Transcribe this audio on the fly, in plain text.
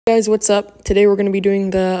Guys, what's up? Today we're going to be doing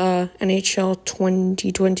the NHL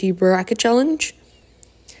 2020 bracket challenge,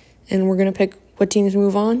 and we're going to pick what teams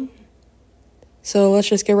move on. So let's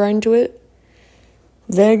just get right into it.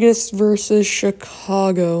 Vegas versus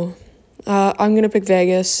Chicago. I'm going to pick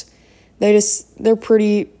Vegas. They're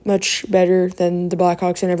pretty much better than the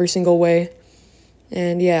Blackhawks in every single way.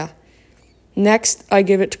 And yeah. Next, I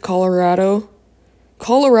give it to Colorado.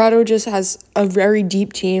 Colorado just has a very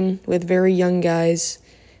deep team with very young guys.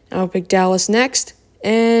 I'll pick Dallas next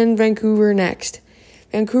and Vancouver next.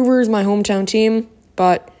 Vancouver is my hometown team,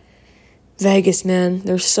 but Vegas, man,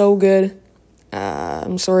 they're so good.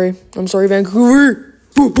 I'm sorry, Vancouver.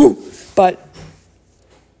 Boo, boo. But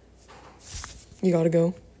you gotta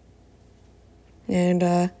go.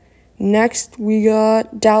 And next, we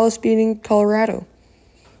got Dallas beating Colorado.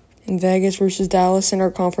 And Vegas versus Dallas in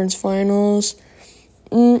our conference finals.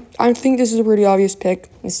 I think this is a pretty obvious pick.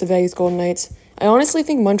 It's the Vegas Golden Knights. I honestly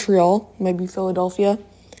think Montreal might be Philadelphia.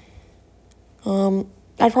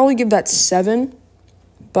 I'd probably give that 7.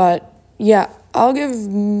 But, yeah, I'll give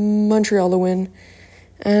Montreal the win.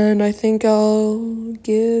 And I think I'll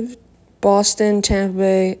give Boston, Tampa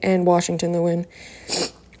Bay, and Washington the win.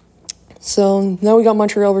 So, now we got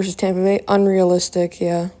Montreal versus Tampa Bay. Unrealistic,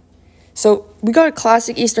 yeah. So, we got a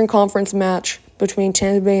classic Eastern Conference match between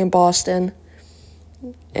Tampa Bay and Boston.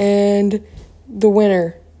 And the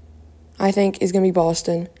winner, I think, is going to be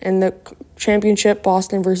Boston. And the championship,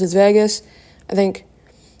 Boston versus Vegas, I think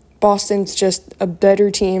Boston's just a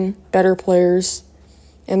better team, better players,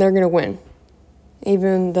 and they're going to win.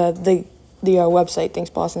 Even the website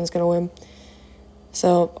thinks Boston's going to win.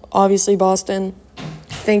 So, obviously, Boston, I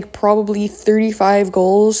think probably 35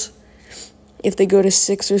 goals. If they go to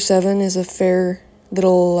 6 or 7 is a fair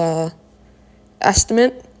little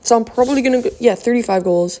estimate. So I'm probably going to go, 35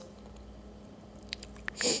 goals.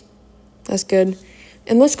 That's good.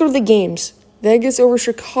 And let's go to the games. Vegas over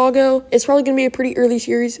Chicago. It's probably going to be a pretty early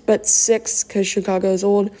series, but 6 because Chicago is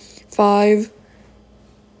old. 5,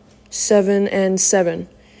 7, and 7.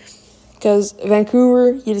 Because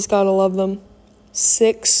Vancouver, you just got to love them.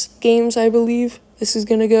 6 games, I believe, this is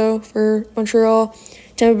going to go for Montreal.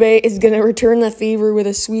 Tampa Bay is going to return the favor with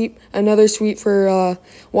a sweep, another sweep for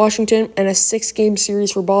Washington, and a 6-game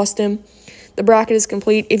series for Boston. The bracket is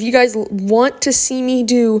complete. If you guys want to see me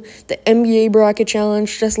do the NBA bracket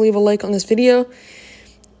challenge, just leave a like on this video,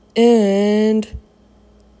 and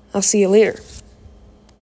I'll see you later.